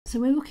So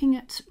we're looking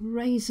at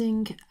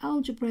raising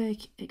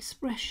algebraic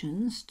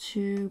expressions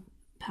to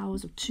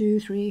powers of 2,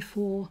 3,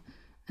 4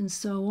 and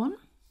so on.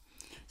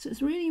 So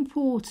it's really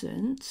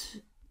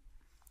important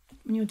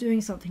when you're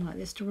doing something like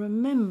this to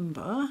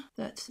remember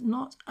that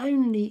not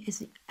only is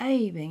the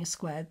a being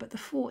squared, but the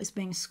 4 is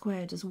being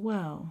squared as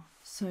well.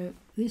 So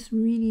this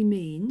really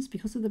means,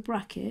 because of the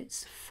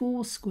brackets,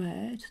 4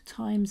 squared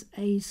times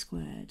a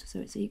squared.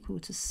 So it's equal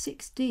to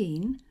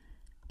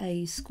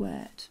 16a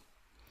squared.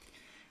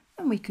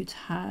 And we could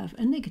have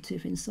a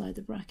negative inside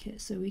the bracket,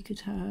 so we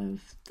could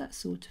have that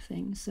sort of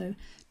thing. So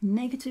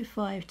negative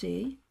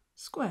 5d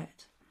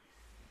squared.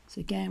 So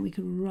again, we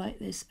could write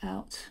this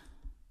out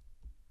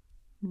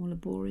more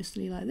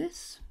laboriously like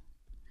this.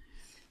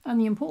 And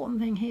the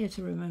important thing here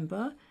to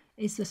remember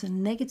is that a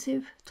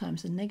negative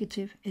times a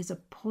negative is a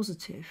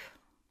positive.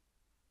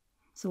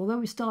 So although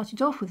we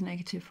started off with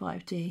negative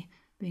 5d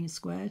being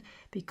squared,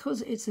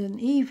 because it's an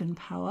even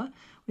power,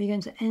 we're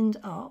going to end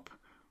up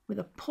with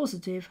a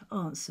positive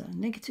answer.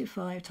 Negative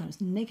 5 times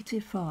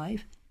negative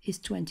 5 is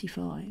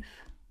 25.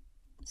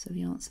 So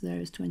the answer there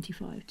is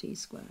 25d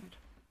squared.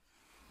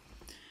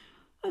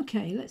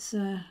 Okay, let's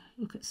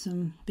look at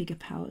some bigger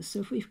powers.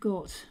 So if we've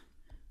got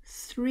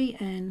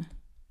 3n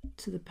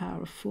to the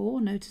power of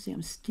 4, noticing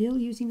I'm still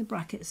using the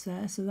brackets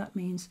there, so that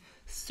means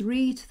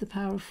 3 to the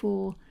power of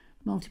 4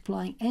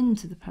 multiplying n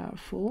to the power of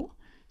 4.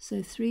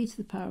 So 3 to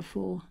the power of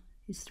 4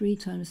 is 3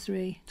 times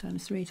 3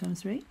 times 3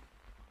 times 3.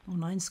 Or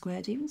 9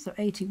 squared even, so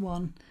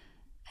 81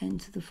 n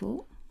to the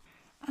 4.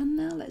 And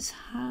now let's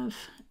have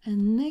a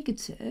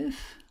negative,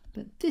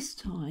 but this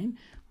time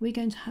we're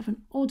going to have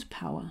an odd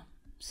power.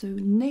 So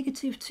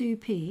negative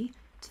 2p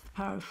to the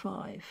power of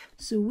 5.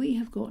 So we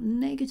have got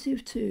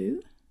negative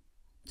 2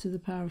 to the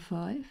power of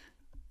 5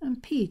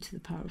 and p to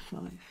the power of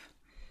 5.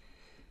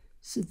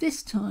 So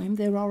this time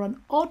there are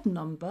an odd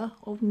number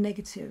of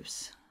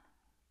negatives.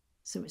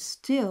 So it's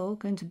still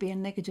going to be a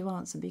negative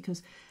answer,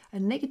 because a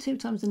negative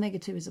times a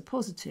negative is a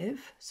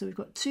positive. So we've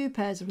got 2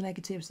 pairs of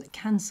negatives that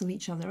cancel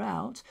each other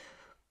out,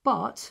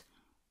 but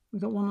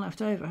we've got 1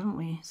 left over, haven't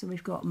we? So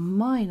we've got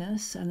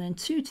minus, and then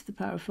 2 to the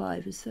power of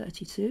 5 is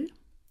 32.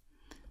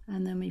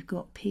 And then we've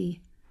got p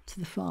to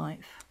the 5.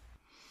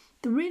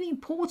 The really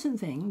important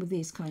thing with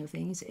these kind of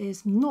things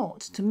is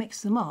not to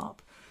mix them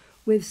up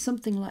with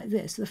something like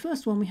this. The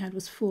first one we had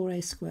was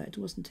 4a squared,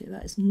 wasn't it?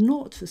 That is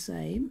not the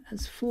same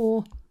as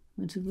 4.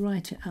 I'm going to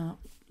write it out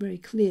very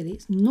clearly.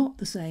 It's not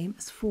the same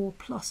as 4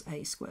 plus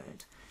a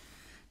squared,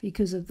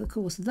 because of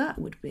course that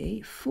would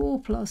be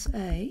 4 plus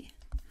a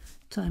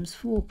times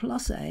 4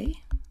 plus a.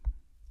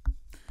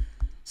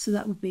 So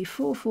that would be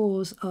 4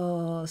 4s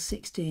are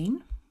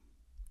 16.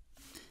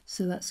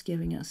 So that's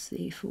giving us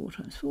the 4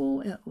 times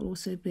 4. That will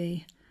also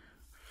be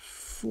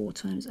 4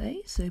 times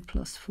a, so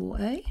plus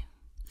 4a.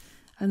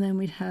 And then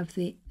we'd have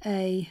the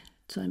a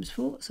times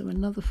 4, so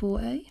another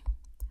 4a.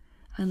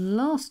 And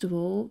last of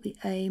all, the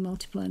a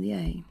multiplying the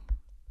a.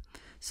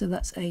 So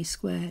that's a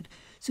squared.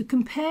 So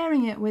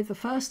comparing it with the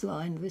first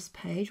line of this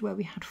page, where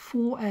we had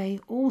 4a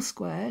all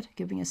squared,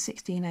 giving us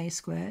 16a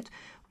squared,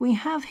 we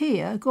have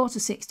here got a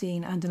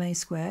 16 and an a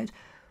squared,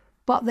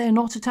 but they're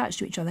not attached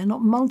to each other, they're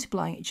not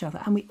multiplying each other.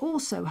 And we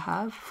also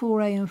have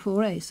 4a and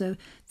 4a. So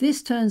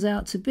this turns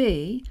out to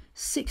be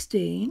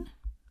 16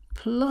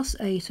 plus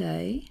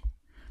 8a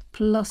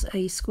plus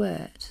a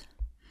squared.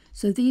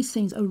 So these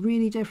things are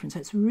really different. So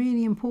it's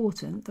really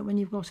important that when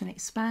you've got an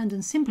expand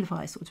and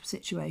simplify sort of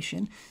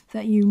situation,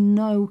 that you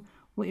know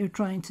what you're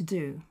trying to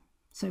do.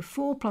 So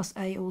 4 plus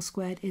a all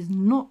squared is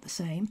not the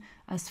same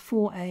as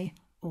 4a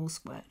all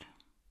squared.